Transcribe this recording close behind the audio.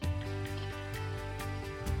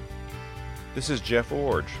This is Jeff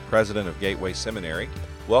Orge, president of Gateway Seminary.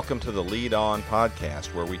 Welcome to the Lead On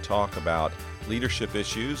podcast, where we talk about leadership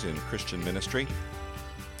issues in Christian ministry,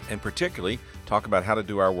 and particularly talk about how to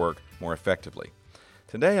do our work more effectively.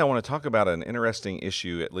 Today I want to talk about an interesting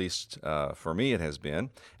issue, at least for me it has been,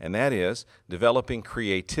 and that is developing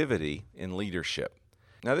creativity in leadership.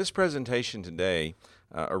 Now, this presentation today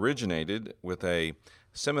originated with a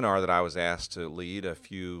seminar that I was asked to lead a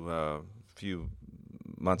few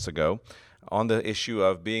months ago on the issue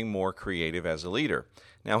of being more creative as a leader.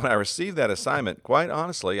 Now, when I received that assignment, quite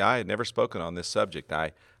honestly, I had never spoken on this subject.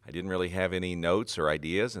 I didn't really have any notes or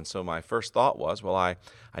ideas, and so my first thought was, I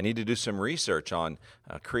need to do some research on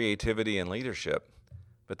creativity and leadership.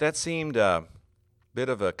 But that seemed a bit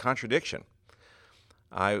of a contradiction.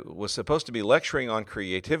 I was supposed to be lecturing on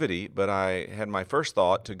creativity, but I had my first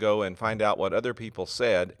thought to go and find out what other people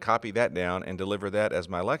said, copy that down, and deliver that as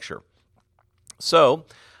my lecture. So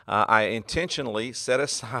I intentionally set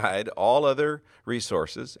aside all other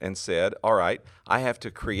resources and said, all right, I have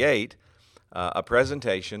to create a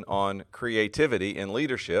presentation on creativity in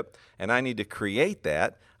leadership, and I need to create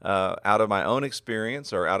that out of my own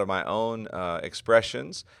experience or out of my own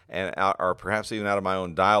expressions, or perhaps even out of my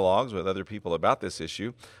own dialogues with other people about this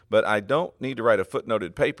issue. But I don't need to write a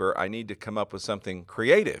footnoted paper. I need to come up with something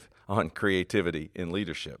creative on creativity in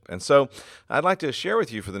leadership. And so I'd like to share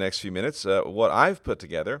with you for the next few minutes what I've put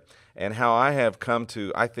together and how I have come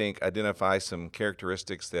to, I think, identify some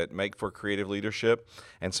characteristics that make for creative leadership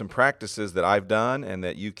and some practices that I've done and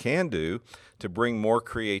that you can do to bring more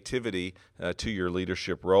creativity to your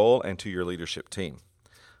leadership role and to your leadership team.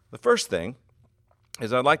 The first thing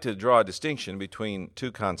is I'd like to draw a distinction between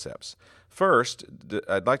two concepts. First,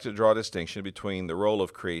 I'd like to draw a distinction between the role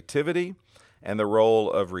of creativity and the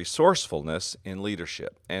role of resourcefulness in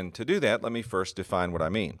leadership. And to do that, let me first define what I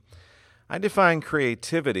mean. I define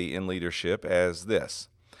creativity in leadership as this: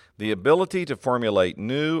 the ability to formulate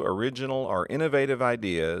new, original, or innovative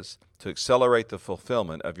ideas to accelerate the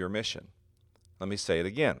fulfillment of your mission. Let me say it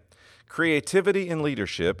again. Creativity in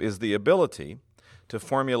leadership is the ability to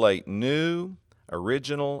formulate new,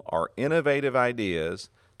 original, or innovative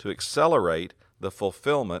ideas to accelerate the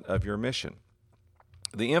fulfillment of your mission.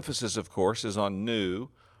 The emphasis, of course, is on new,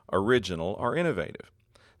 original, or innovative.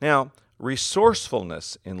 Now,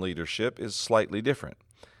 resourcefulness in leadership is slightly different.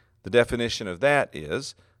 The definition of that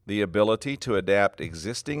is the ability to adapt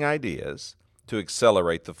existing ideas to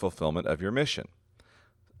accelerate the fulfillment of your mission.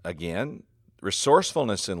 Again,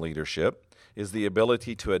 resourcefulness in leadership is the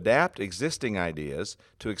ability to adapt existing ideas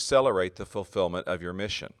to accelerate the fulfillment of your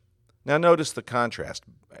mission. Now, notice the contrast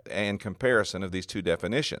and comparison of these two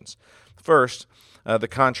definitions. First, the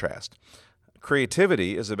contrast.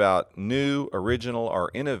 Creativity is about new, original, or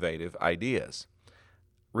innovative ideas.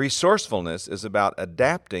 Resourcefulness is about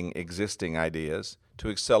adapting existing ideas to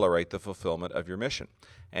accelerate the fulfillment of your mission.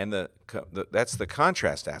 And that's the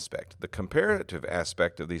contrast aspect. The comparative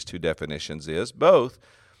aspect of these two definitions is both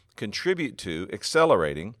contribute to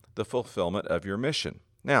accelerating the fulfillment of your mission.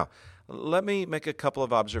 Now, let me make a couple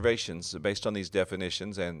of observations based on these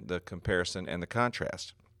definitions and the comparison and the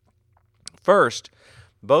contrast. First,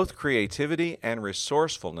 both creativity and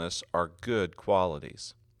resourcefulness are good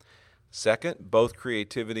qualities. Second, both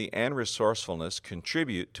creativity and resourcefulness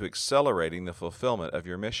contribute to accelerating the fulfillment of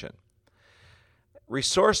your mission.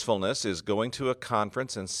 Resourcefulness is going to a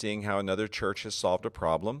conference and seeing how another church has solved a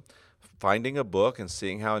problem, finding a book and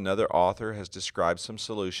seeing how another author has described some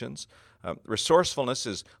solutions. Resourcefulness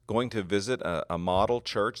is going to visit a model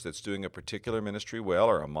church that's doing a particular ministry well,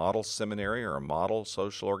 or a model seminary, or a model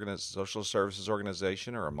social services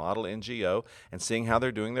organization, or a model NGO, and seeing how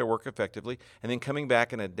they're doing their work effectively, and then coming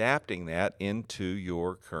back and adapting that into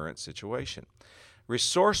your current situation.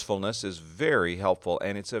 Resourcefulness is very helpful,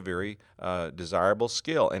 and it's a very desirable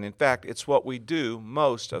skill, and in fact, it's what we do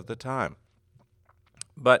most of the time.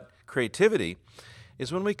 But creativity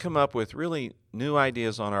is when we come up with really new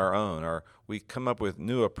ideas on our own, or we come up with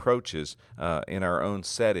new approaches in our own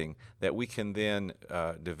setting that we can then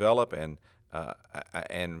develop and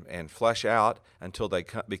flesh out until they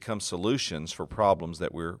become solutions for problems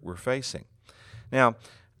that we're facing. Now,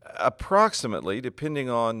 approximately, depending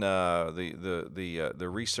on the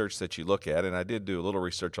research that you look at, and I did do a little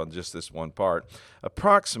research on just this one part,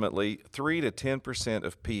 approximately 3 to 10%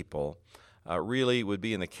 of people really would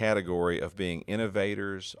be in the category of being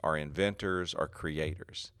innovators or inventors or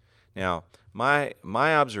creators. Now, my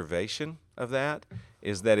observation of that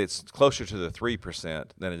is that it's closer to the 3%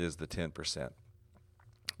 than it is the 10%.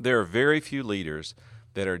 There are very few leaders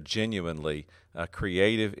that are genuinely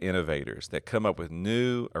creative innovators that come up with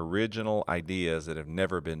new, original ideas that have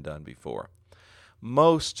never been done before.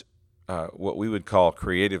 Most what we would call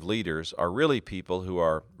creative leaders are really people who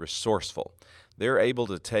are resourceful. They're able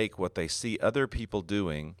to take what they see other people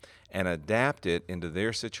doing and adapt it into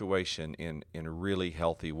their situation in really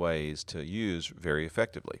healthy ways to use very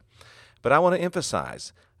effectively. But I want to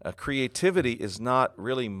emphasize, creativity is not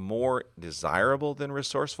really more desirable than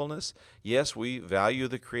resourcefulness. Yes, we value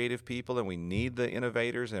the creative people and we need the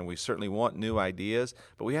innovators and we certainly want new ideas,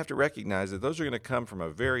 but we have to recognize that those are going to come from a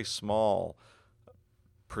very small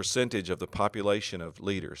percentage of the population of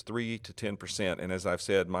leaders, 3 to 10%. And as I've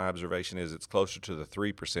said, my observation is it's closer to the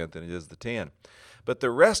 3% than it is the 10. But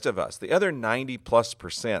the rest of us, the other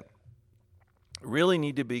 90+%, really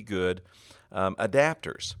need to be good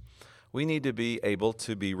adapters. We need to be able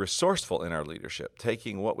to be resourceful in our leadership,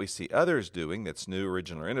 taking what we see others doing that's new,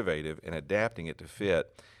 original, or innovative, and adapting it to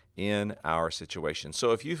fit in our situation.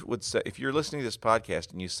 So if you're listening to this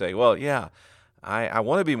podcast and you say, well, yeah, I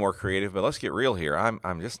want to be more creative, but let's get real here.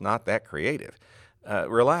 I'm just not that creative.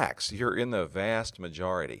 Relax. You're in the vast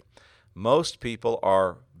majority. Most people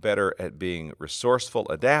are better at being resourceful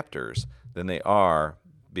adapters than they are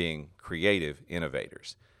being creative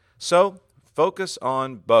innovators. So focus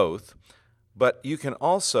on both, but you can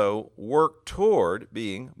also work toward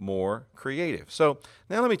being more creative. So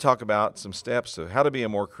now let me talk about some steps of how to be a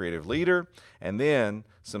more creative leader, and then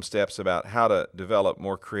some steps about how to develop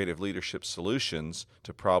more creative leadership solutions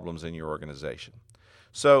to problems in your organization.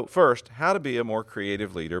 So first, how to be a more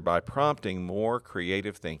creative leader by prompting more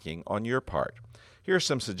creative thinking on your part. Here are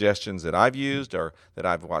some suggestions that I've used or that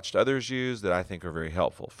I've watched others use that I think are very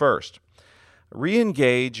helpful. First,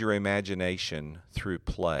 re-engage your imagination through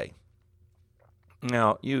play.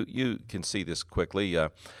 Now, you can see this quickly.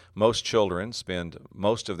 Most children spend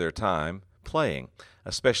most of their time playing,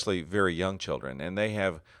 especially very young children, and they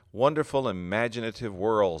have wonderful imaginative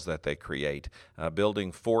worlds that they create,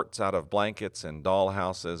 building forts out of blankets and doll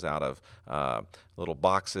houses out of little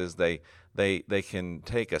boxes. They can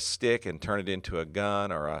take a stick and turn it into a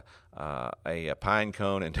gun, or a pine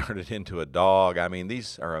cone and turn it into a dog. I mean,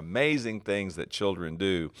 these are amazing things that children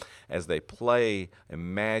do as they play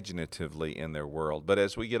imaginatively in their world. But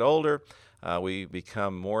as we get older, we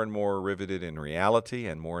become more and more riveted in reality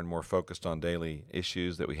and more focused on daily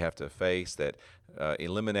issues that we have to face that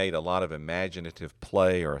eliminate a lot of imaginative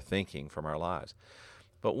play or thinking from our lives.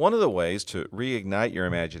 But one of the ways to reignite your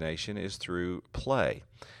imagination is through play.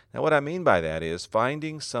 Now, what I mean by that is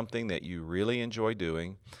finding something that you really enjoy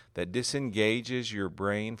doing that disengages your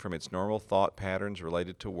brain from its normal thought patterns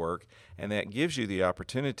related to work, and that gives you the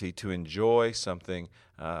opportunity to enjoy something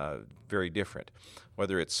very different.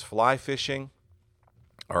 Whether it's fly fishing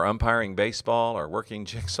or umpiring baseball or working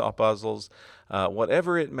jigsaw puzzles,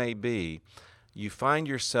 whatever it may be, you find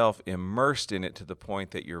yourself immersed in it to the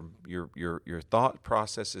point that your thought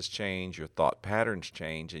processes change, your thought patterns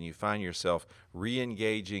change, and you find yourself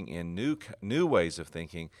re-engaging in new ways of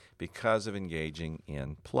thinking because of engaging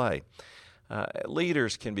in play.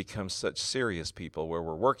 Leaders can become such serious people where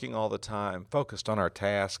we're working all the time, focused on our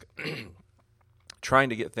task, trying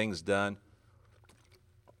to get things done.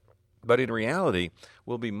 But in reality,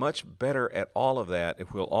 we'll be much better at all of that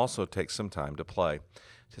if we'll also take some time to play,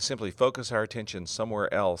 to simply focus our attention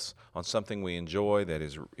somewhere else on something we enjoy that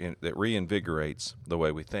reinvigorates the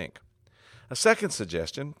way we think. A second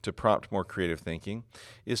suggestion to prompt more creative thinking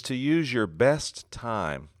is to use your best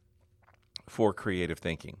time for creative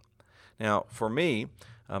thinking. Now, for me,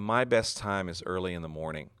 my best time is early in the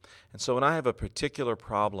morning. And so when I have a particular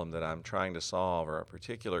problem that I'm trying to solve or a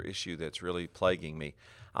particular issue that's really plaguing me,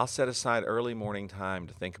 I'll set aside early morning time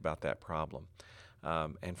to think about that problem.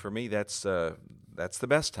 And for me, that's the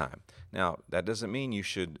best time. Now, that doesn't mean you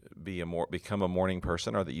should become a morning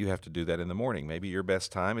person or that you have to do that in the morning. Maybe your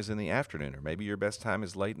best time is in the afternoon, or maybe your best time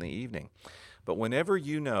is late in the evening. But whenever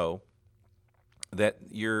you know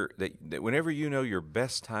whenever you know your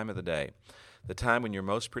best time of the day, the time when you're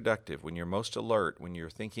most productive, when you're most alert, when your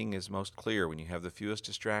thinking is most clear, when you have the fewest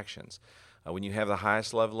distractions, when you have the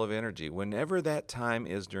highest level of energy, whenever that time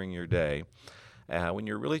is during your day, when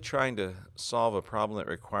you're really trying to solve a problem that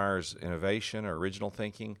requires innovation or original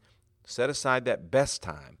thinking, set aside that best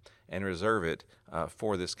time and reserve it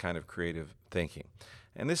for this kind of creative thinking.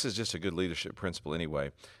 And this is just a good leadership principle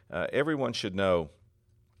anyway. Everyone should know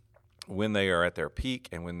when they are at their peak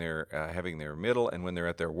and when they're having their middle and when they're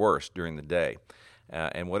at their worst during the day.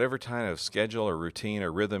 And whatever kind of schedule or routine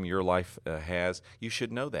or rhythm your life has, you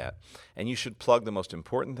should know that. And you should plug the most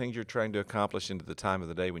important things you're trying to accomplish into the time of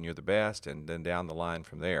the day when you're the best, and then down the line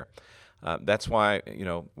from there. That's why,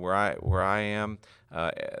 where I am,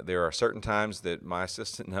 there are certain times that my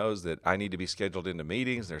assistant knows that I need to be scheduled into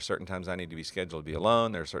meetings. There are certain times I need to be scheduled to be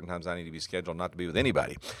alone. There are certain times I need to be scheduled not to be with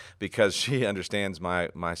anybody, because she understands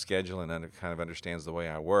my schedule and kind of understands the way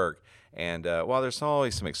I work. And while there's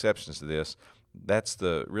always some exceptions to this, that's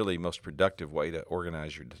the really most productive way to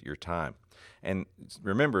organize your time. And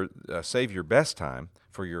remember, save your best time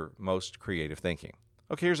for your most creative thinking.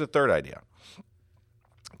 Okay, here's a third idea.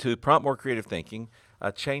 To prompt more creative thinking,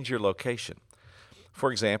 change your location.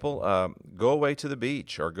 For example, go away to the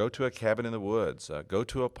beach, or go to a cabin in the woods, go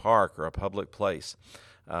to a park or a public place.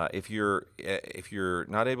 If you're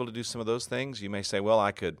not able to do some of those things, you may say, well,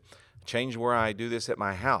 I could change where I do this at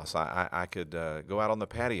my house. I could go out on the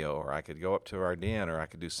patio, or I could go up to our den, or I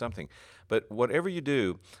could do something. But whatever you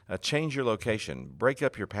do, change your location, break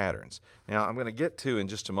up your patterns. Now, I'm going to get to in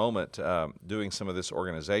just a moment doing some of this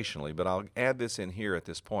organizationally, but I'll add this in here at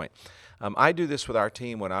this point. I do this with our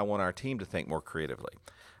team when I want our team to think more creatively.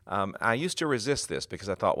 I used to resist this because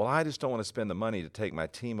I thought, well, I just don't want to spend the money to take my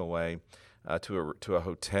team away to a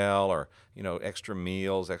hotel, or extra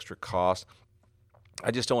meals, extra costs.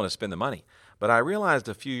 I just don't want to spend the money. But I realized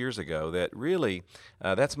a few years ago that really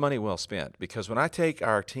that's money well spent, because when I take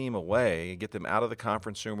our team away and get them out of the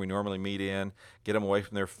conference room we normally meet in, get them away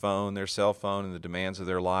from their phone, their cell phone, and the demands of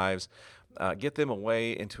their lives, get them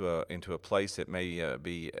away into a place that may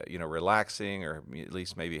be relaxing, or at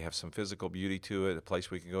least maybe have some physical beauty to it, a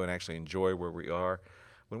place we can go and actually enjoy where we are.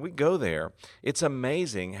 When we go there, it's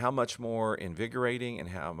amazing how much more invigorated and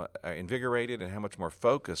how much more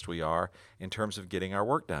focused we are in terms of getting our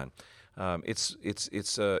work done. It's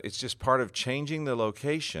just part of changing the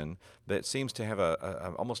location that seems to have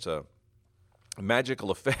almost a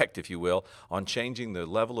magical effect, if you will, on changing the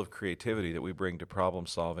level of creativity that we bring to problem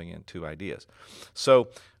solving and to ideas. So,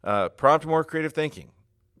 prompt more creative thinking.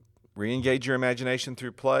 Re-engage your imagination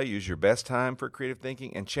through play. Use your best time for creative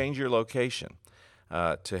thinking, and change your location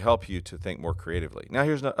to help you to think more creatively. Now,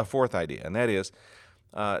 here's a fourth idea, and that is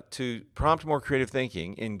to prompt more creative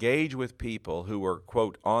thinking, engage with people who are,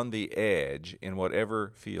 quote, on the edge in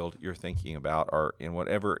whatever field you're thinking about, or in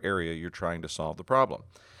whatever area you're trying to solve the problem.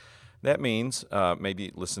 That means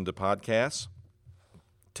maybe listen to podcasts,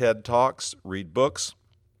 TED Talks, read books,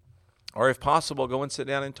 or if possible, go and sit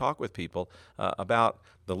down and talk with people about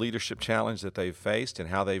the leadership challenge that they've faced and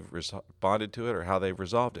how they've responded to it, or how they've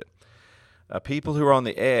resolved it. People who are on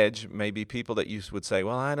the edge may be people that you would say,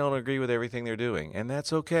 well, I don't agree with everything they're doing. And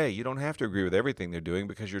that's okay. You don't have to agree with everything they're doing,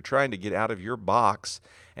 because you're trying to get out of your box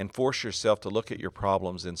and force yourself to look at your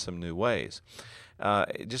problems in some new ways.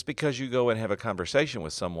 Just because you go and have a conversation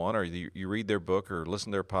with someone, or you read their book, or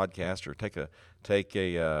listen to their podcast, or take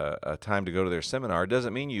a time to go to their seminar,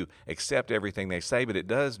 doesn't mean you accept everything they say, but it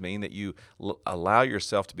does mean that you allow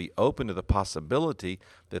yourself to be open to the possibility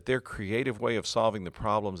that their creative way of solving the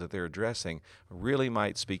problems that they're addressing really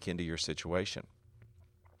might speak into your situation.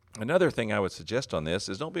 Another thing I would suggest on this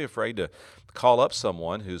is, don't be afraid to call up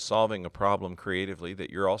someone who's solving a problem creatively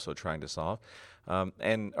that you're also trying to solve,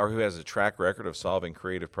 or who has a track record of solving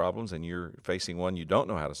creative problems, and you're facing one you don't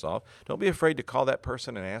know how to solve. Don't be afraid to call that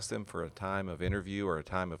person and ask them for a time of interview or a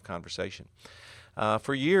time of conversation.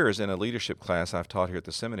 For years in a leadership class I've taught here at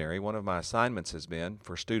the seminary, one of my assignments has been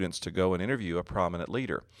for students to go and interview a prominent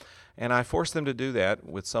leader. And I force them to do that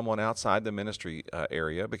with someone outside the ministry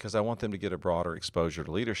area, because I want them to get a broader exposure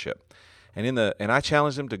to leadership. And I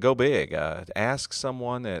challenge them to go big, ask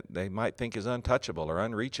someone that they might think is untouchable or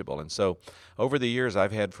unreachable. And so over the years,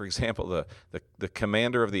 I've had, for example, the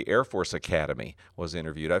commander of the Air Force Academy was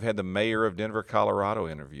interviewed. I've had the mayor of Denver, Colorado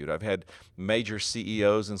interviewed. I've had major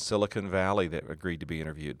CEOs in Silicon Valley that agreed to be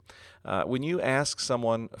interviewed. When you ask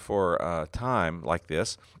someone for time like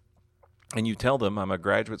this, and you tell them, I'm a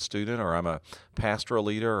graduate student, or I'm a pastoral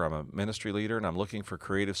leader, or I'm a ministry leader, and I'm looking for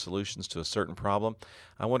creative solutions to a certain problem,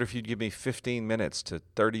 I wonder if you'd give me 15 minutes to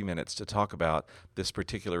 30 minutes to talk about this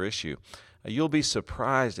particular issue. You'll be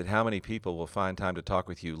surprised at how many people will find time to talk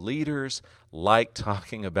with you. Leaders like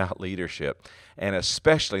talking about leadership, and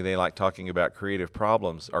especially they like talking about creative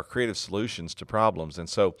problems or creative solutions to problems. And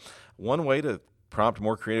so one way to prompt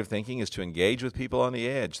more creative thinking is to engage with people on the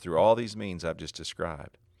edge through all these means I've just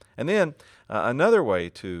described. And then another way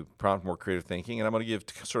to prompt more creative thinking, and I'm going to give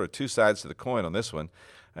sort of two sides to the coin on this one,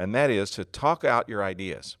 and that is to talk out your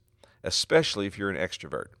ideas, especially if you're an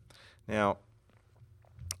extrovert. Now,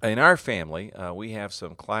 in our family, we have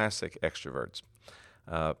some classic extroverts,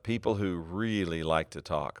 people who really like to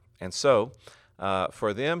talk. And so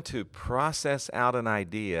for them to process out an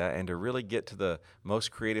idea and to really get to the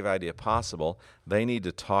most creative idea possible, they need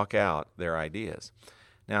to talk out their ideas.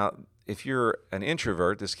 Now, if you're an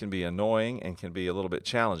introvert, this can be annoying and can be a little bit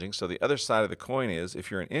challenging. So the other side of the coin is,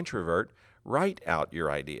 if you're an introvert, write out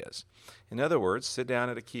your ideas. In other words, sit down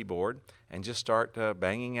at a keyboard and just start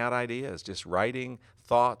banging out ideas, just writing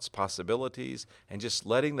thoughts, possibilities, and just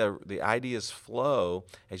letting the ideas flow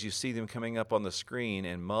as you see them coming up on the screen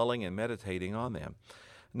and mulling and meditating on them.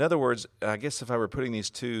 In other words, I guess if I were putting these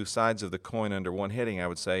two sides of the coin under one heading, I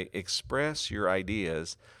would say express your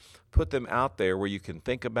ideas, put them out there where you can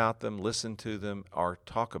think about them, listen to them, or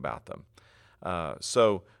talk about them.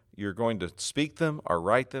 So you're going to speak them or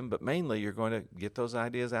write them, but mainly you're going to get those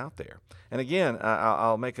ideas out there. And again,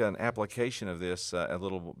 I'll make an application of this a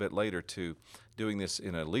little bit later to doing this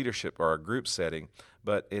in a leadership or a group setting,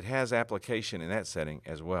 but it has application in that setting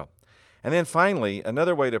as well. And then finally,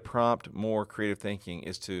 another way to prompt more creative thinking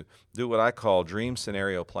is to do what I call dream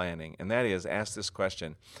scenario planning, and that is ask this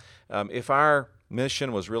question. If our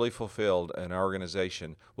mission was really fulfilled in our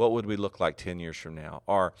organization, what would we look like 10 years from now?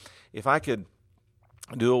 Or if I could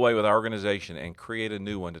do away with our organization and create a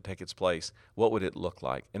new one to take its place, what would it look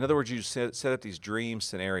like? In other words, you set up these dream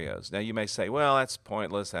scenarios. Now, you may say, well, that's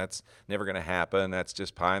pointless. That's never going to happen. That's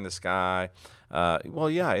just pie in the sky. Well,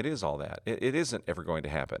 yeah, it is all that. It isn't ever going to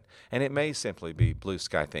happen. And it may simply be blue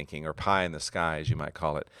sky thinking or pie in the sky, as you might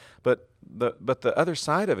call it. But the other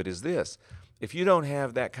side of it is this. If you don't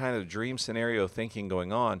have that kind of dream scenario thinking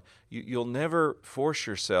going on, you'll never force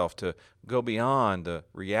yourself to go beyond the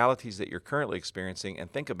realities that you're currently experiencing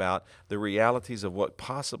and think about the realities of what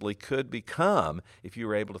possibly could become if you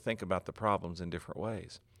were able to think about the problems in different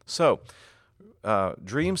ways. So,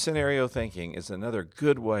 dream scenario thinking is another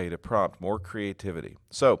good way to prompt more creativity.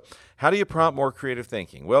 So, how do you prompt more creative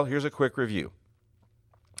thinking? Well, here's a quick review.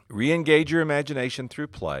 Re-engage your imagination through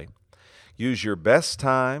play. Use your best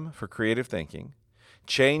time for creative thinking.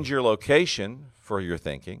 Change your location for your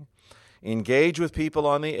thinking. Engage with people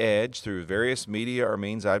on the edge through various media or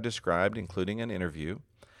means I've described, including an interview.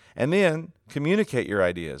 And then communicate your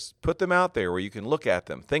ideas. Put them out there where you can look at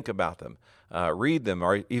them, think about them, read them,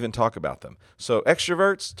 or even talk about them. So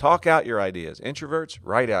extroverts, talk out your ideas. Introverts,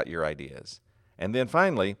 write out your ideas. And then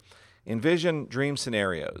finally, envision dream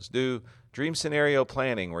scenarios. Do dream scenario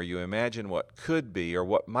planning where you imagine what could be or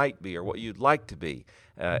what might be or what you'd like to be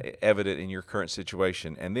evident in your current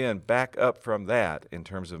situation, and then back up from that in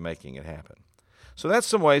terms of making it happen. So that's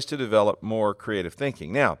some ways to develop more creative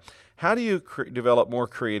thinking. Now, how do you develop more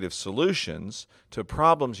creative solutions to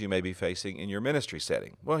problems you may be facing in your ministry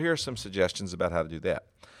setting? Well, here are some suggestions about how to do that.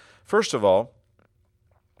 First of all,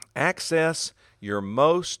 access your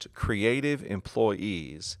most creative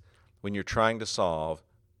employees when you're trying to solve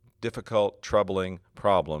difficult, troubling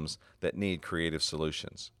problems that need creative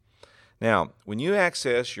solutions. Now, when you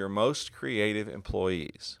access your most creative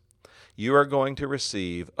employees, you are going to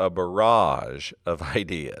receive a barrage of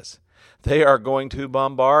ideas. They are going to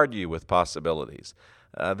bombard you with possibilities.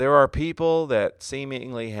 There are people that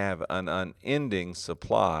seemingly have an unending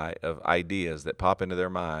supply of ideas that pop into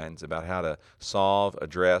their minds about how to solve,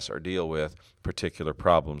 address, or deal with particular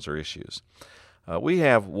problems or issues. We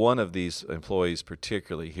have one of these employees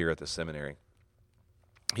particularly here at the seminary.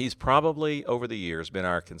 He's probably, over the years, been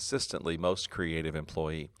our consistently most creative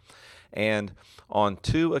employee. And on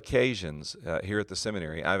 2 occasions here at the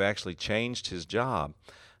seminary, I've actually changed his job.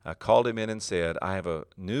 I called him in and said, I have a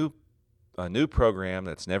new program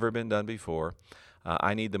that's never been done before.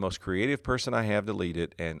 I need the most creative person I have to lead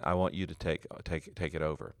it, and I want you to take it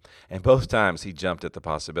over. And both times he jumped at the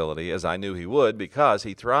possibility, as I knew he would, because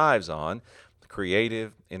he thrives on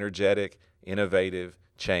creative, energetic, innovative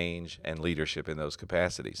change and leadership in those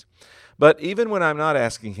capacities. But even when I'm not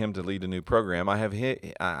asking him to lead a new program, I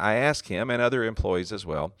ask him and other employees as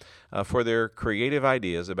well for their creative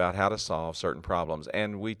ideas about how to solve certain problems.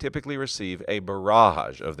 And we typically receive a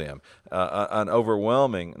barrage of them, an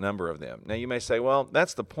overwhelming number of them. Now you may say, well,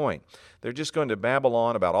 that's the point. They're just going to babble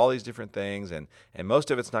on about all these different things, and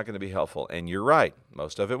most of it's not going to be helpful. And you're right,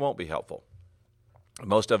 most of it won't be helpful.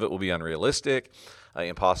 Most of it will be unrealistic,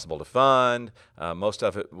 impossible to fund. Most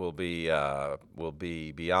of it will be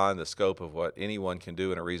beyond the scope of what anyone can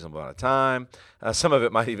do in a reasonable amount of time. Some of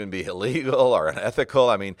it might even be illegal or unethical.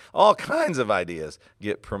 I mean, all kinds of ideas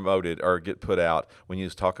get promoted or get put out when you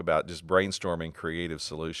talk about just brainstorming creative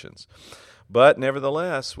solutions. But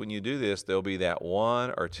nevertheless, when you do this, there'll be that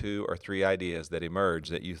 1 or 2 or 3 ideas that emerge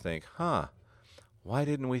that you think, why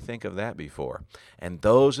didn't we think of that before? And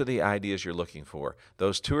those are the ideas you're looking for.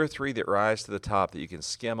 Those 2 or 3 that rise to the top that you can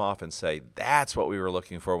skim off and say, that's what we were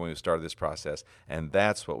looking for when we started this process, and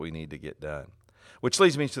that's what we need to get done. Which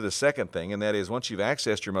leads me to the second thing, and that is once you've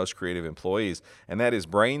accessed your most creative employees, and that is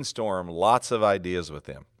brainstorm lots of ideas with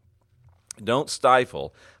them. Don't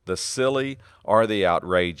stifle the silly or the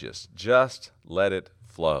outrageous. Just let it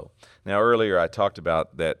flow. Now, earlier I talked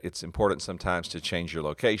about that it's important sometimes to change your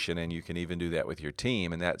location, and you can even do that with your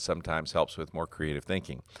team, and that sometimes helps with more creative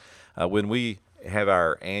thinking. When we have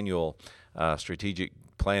our annual strategic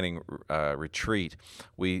planning retreat,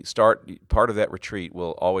 part of that retreat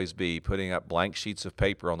will always be putting up blank sheets of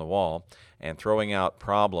paper on the wall and throwing out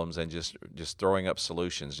problems and just throwing up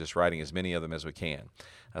solutions, just writing as many of them as we can.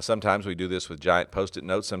 Sometimes we do this with giant Post-it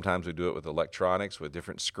notes. Sometimes we do it with electronics, with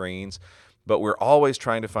different screens. But we're always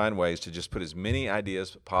trying to find ways to just put as many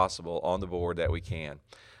ideas possible on the board that we can.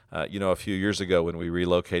 A few years ago when we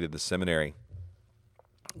relocated the seminary,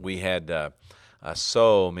 we had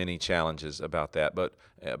so many challenges about that. But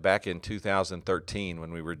back in 2013,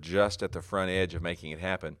 when we were just at the front edge of making it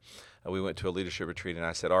happen, we went to a leadership retreat, and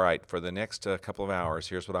I said, all right, for the next couple of hours,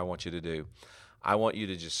 here's what I want you to do. I want you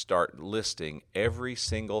to just start listing every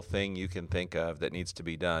single thing you can think of that needs to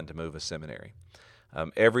be done to move a seminary.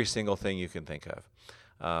 Every single thing you can think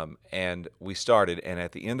of. And we started, and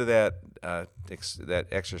at the end of that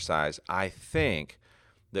exercise, I think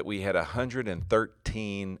that we had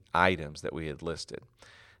 113 items that we had listed.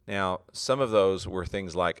 Now, some of those were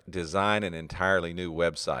things like design an entirely new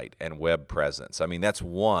website and web presence. I mean, that's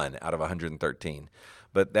one out of 113.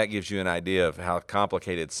 But that gives you an idea of how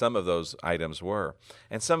complicated some of those items were.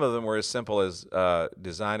 And some of them were as simple as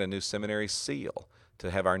design a new seminary seal to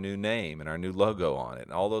have our new name and our new logo on it,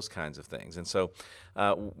 and all those kinds of things. And so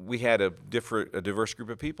we had a diverse group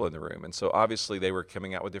of people in the room, and so obviously they were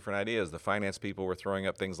coming out with different ideas. The finance people were throwing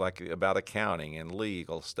up things like about accounting and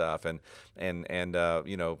legal stuff, and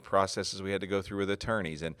processes we had to go through with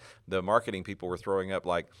attorneys. And the marketing people were throwing up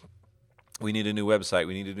like, we need a new website,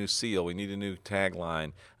 we need a new seal, we need a new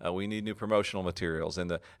tagline, we need new promotional materials. And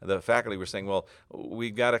the faculty were saying, well,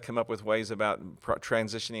 we've got to come up with ways about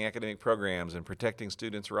transitioning academic programs and protecting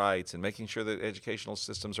students' rights and making sure that educational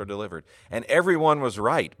systems are delivered. And everyone was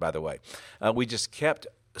right, by the way. We just kept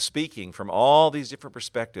speaking from all these different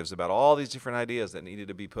perspectives about all these different ideas that needed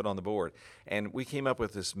to be put on the board. And we came up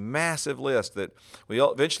with this massive list that we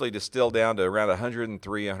eventually distilled down to around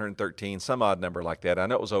 103, 113, some odd number like that. I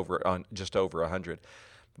know it was just over 100.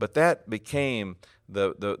 But that became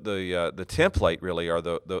the template, really, or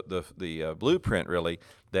the blueprint, really,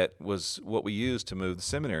 that was what we used to move the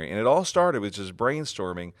seminary. And it all started with just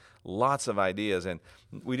brainstorming lots of ideas. And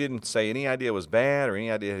we didn't say any idea was bad or any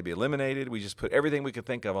idea had to be eliminated. We just put everything we could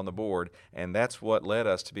think of on the board. And that's what led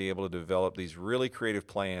us to be able to develop these really creative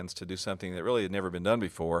plans to do something that really had never been done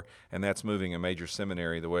before. And that's moving a major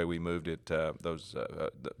seminary the way we moved it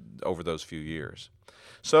over those few years.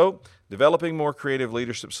 So, developing more creative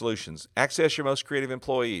leadership solutions. Access your most creative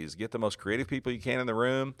employees. Get the most creative people you can in the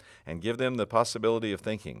room and give them the possibility of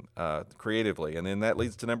thinking creatively. And then that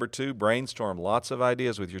leads to number 2, brainstorm lots of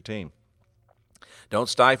ideas with your team. Don't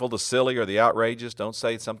stifle the silly or the outrageous. Don't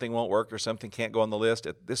say something won't work or something can't go on the list.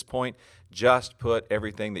 At this point, just put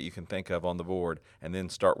everything that you can think of on the board and then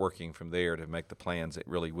start working from there to make the plans that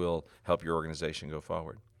really will help your organization go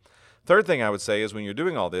forward. Third thing I would say is when you're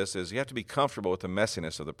doing all this is you have to be comfortable with the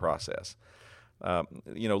messiness of the process.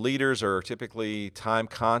 Leaders are typically time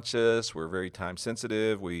conscious. We're very time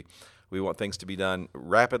sensitive. We want things to be done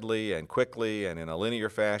rapidly and quickly and in a linear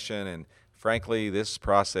fashion. And frankly, this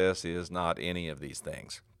process is not any of these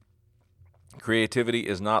things. Creativity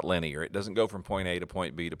is not linear. It doesn't go from point A to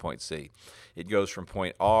point B to point C. It goes from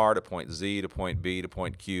point R to point Z to point B to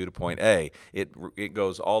point Q to point A. It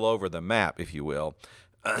goes all over the map, if you will.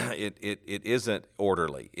 It isn't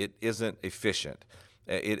orderly. It isn't efficient.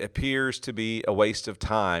 It appears to be a waste of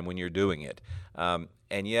time when you're doing it,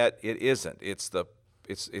 and yet it isn't.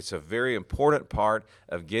 It's a very important part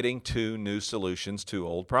of getting to new solutions to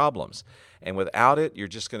old problems. And without it, you're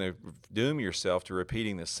just going to doom yourself to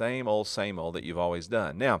repeating the same old that you've always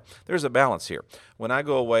done. Now, there's a balance here. When I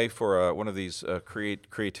go away for one of these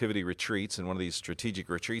creativity retreats and one of these strategic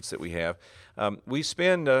retreats that we have, we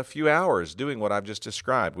spend a few hours doing what I've just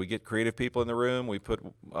described. We get creative people in the room. We put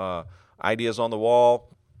ideas on the wall.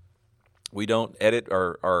 We don't edit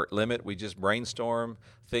or limit. We just brainstorm,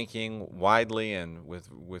 thinking widely and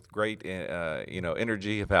with great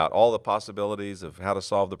energy about all the possibilities of how to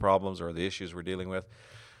solve the problems or the issues we're dealing with.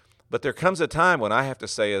 But there comes a time when I have to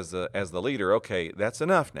say as the leader, okay, that's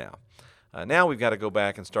enough now. Now we've got to go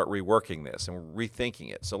back and start reworking this and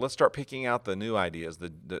rethinking it. So let's start picking out the new ideas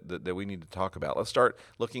that we need to talk about. Let's start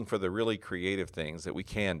looking for the really creative things that we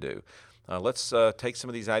can do. Let's take some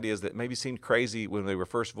of these ideas that maybe seemed crazy when they were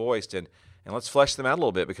first voiced and let's flesh them out a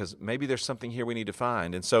little bit because maybe there's something here we need to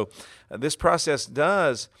find. And so this process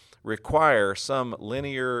does require some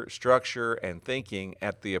linear structure and thinking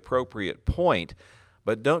at the appropriate point,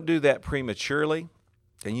 but don't do that prematurely.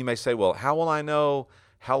 And you may say, well, how will I know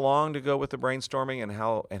how long to go with the brainstorming and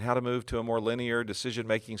how to move to a more linear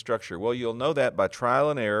decision-making structure? Well, you'll know that by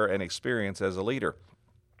trial and error and experience as a leader.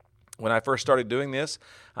 When I first started doing this,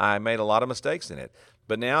 I made a lot of mistakes in it.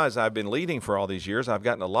 But now, as I've been leading for all these years, I've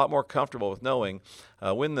gotten a lot more comfortable with knowing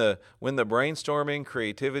when the brainstorming,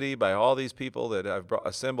 creativity by all these people that I've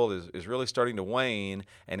assembled is really starting to wane,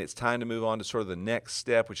 and it's time to move on to sort of the next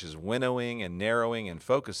step, which is winnowing and narrowing and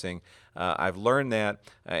focusing. I've learned that.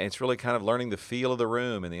 It's really kind of learning the feel of the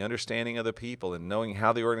room and the understanding of the people and knowing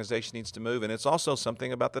how the organization needs to move. And it's also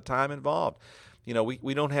something about the time involved. You know,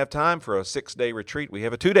 we don't have time for a 6-day retreat. We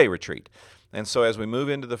have a 2-day retreat. And so as we move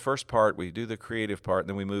into the first part, we do the creative part,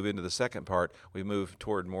 then we move into the second part. We move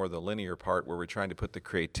toward more the linear part where we're trying to put the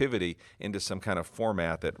creativity into some kind of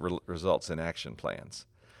format that results in action plans.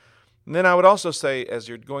 And then I would also say, as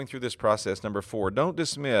you're going through this process, number 4, don't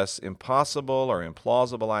dismiss impossible or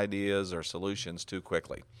implausible ideas or solutions too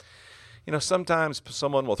quickly. You know, sometimes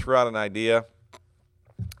someone will throw out an idea,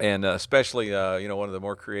 and especially, one of the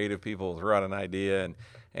more creative people will throw out an idea,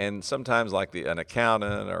 and sometimes like an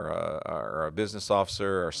accountant or a business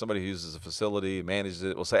officer or somebody who uses a facility, manages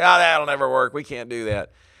it, will say, that'll never work. We can't do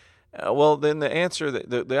that. Well, then the answer,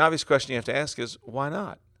 the obvious question you have to ask is, why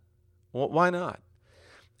not? Well, why not?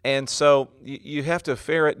 And so you have to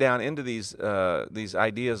ferret down into these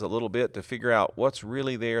ideas a little bit to figure out what's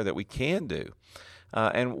really there that we can do.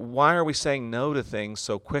 And why are we saying no to things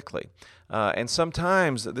so quickly? And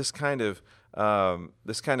sometimes this kind of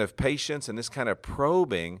patience and this kind of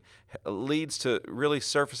probing leads to really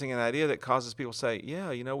surfacing an idea that causes people to say,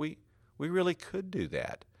 we really could do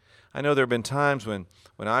that. I know there have been times when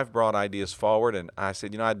I've brought ideas forward and I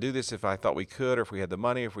said, I'd do this if I thought we could, or if we had the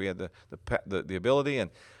money, if we had the ability,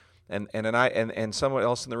 and someone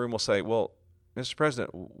else in the room will say, well, Mr.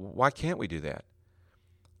 President, why can't we do that?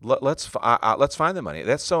 Let's find the money.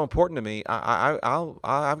 That's so important to me.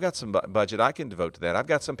 I've got some budget I can devote to that. I've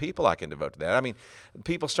got some people I can devote to that. I mean,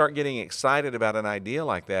 people start getting excited about an idea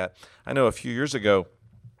like that. I know a few years ago,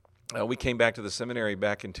 we came back to the seminary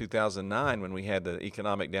back in 2009 when we had the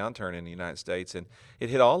economic downturn in the United States, and it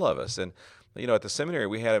hit all of us. And at the seminary,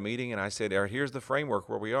 we had a meeting, and I said, here's the framework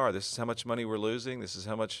where we are. This is how much money we're losing. This is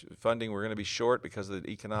how much funding we're going to be short because of the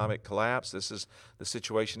economic collapse. This is the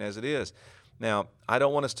situation as it is. Now, I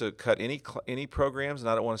don't want us to cut any programs, and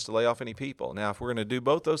I don't want us to lay off any people. Now, if we're going to do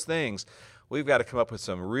both those things, we've got to come up with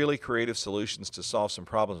some really creative solutions to solve some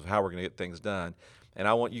problems of how we're going to get things done. And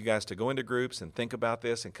I want you guys to go into groups and think about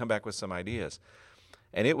this and come back with some ideas.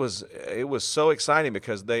 And it was so exciting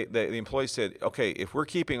because the employees said, okay, if we're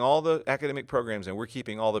keeping all the academic programs and we're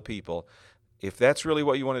keeping all the people, if that's really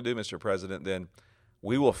what you want to do, Mr. President, then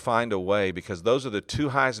we will find a way, because those are the two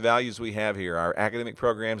highest values we have here, our academic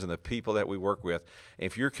programs and the people that we work with.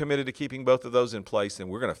 If you're committed to keeping both of those in place, then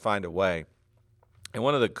we're going to find a way. And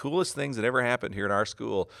one of the coolest things that ever happened here at our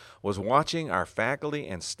school was watching our faculty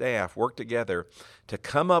and staff work together to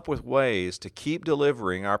come up with ways to keep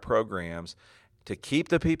delivering our programs, to keep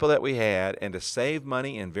the people that we had, and to save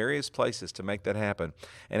money in various places to make that happen.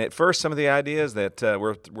 And at first, some of the ideas that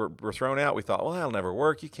were thrown out, we thought, well, that'll never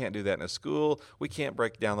work. You can't do that in a school. We can't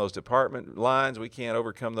break down those department lines. We can't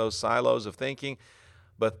overcome those silos of thinking.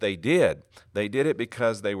 But they did. They did it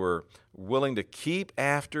because they were willing to keep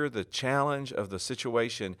after the challenge of the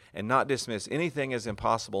situation and not dismiss anything as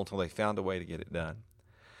impossible until they found a way to get it done.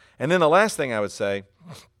 And then the last thing I would say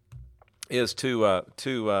is to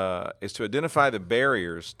identify the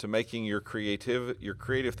barriers to making your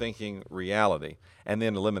creative thinking reality, and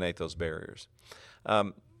then eliminate those barriers.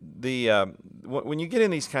 When you get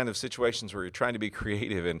in these kind of situations where you're trying to be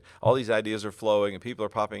creative and all these ideas are flowing and people are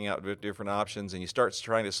popping out with different options, and you start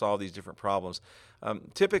trying to solve these different problems,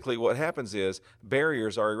 typically what happens is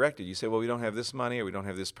barriers are erected. You say, well, we don't have this money, or we don't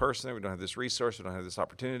have this person, or we don't have this resource, we don't have this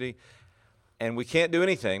opportunity, and we can't do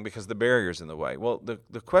anything because the barrier's in the way. Well,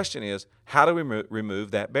 the question is, how do we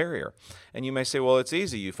remove that barrier? And you may say, well, it's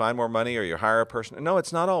easy. You find more money or you hire a person. No,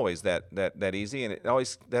 it's not always that easy, and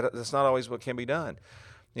that's not always what can be done.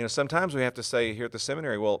 Sometimes we have to say here at the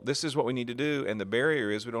seminary, well, this is what we need to do, and the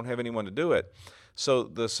barrier is we don't have anyone to do it. So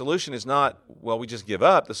the solution is not, well, we just give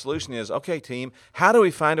up. The solution is, okay, team, how do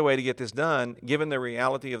we find a way to get this done, given the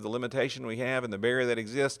reality of the limitation we have and the barrier that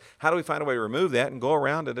exists? How do we find a way to remove that and go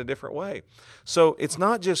around it a different way? So it's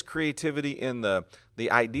not just creativity in the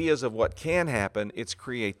ideas of what can happen. It's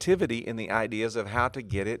creativity in the ideas of how to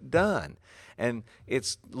get it done. And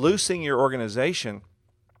it's loosing your organization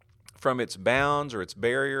from its bounds or its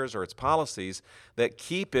barriers or its policies that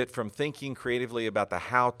keep it from thinking creatively about the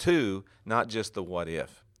how-to, not just the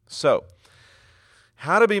what-if. So,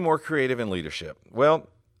 how to be more creative in leadership? Well,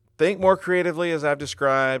 think more creatively as I've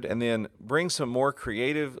described, and then bring some more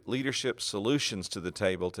creative leadership solutions to the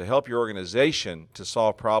table to help your organization to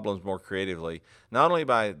solve problems more creatively, not only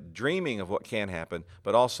by dreaming of what can happen,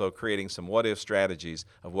 but also creating some what-if strategies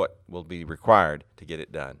of what will be required to get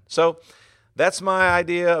it done. So, that's my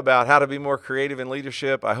idea about how to be more creative in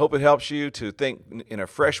leadership. I hope it helps you to think in a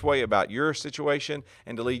fresh way about your situation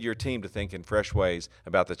and to lead your team to think in fresh ways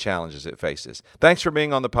about the challenges it faces. Thanks for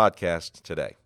being on the podcast today.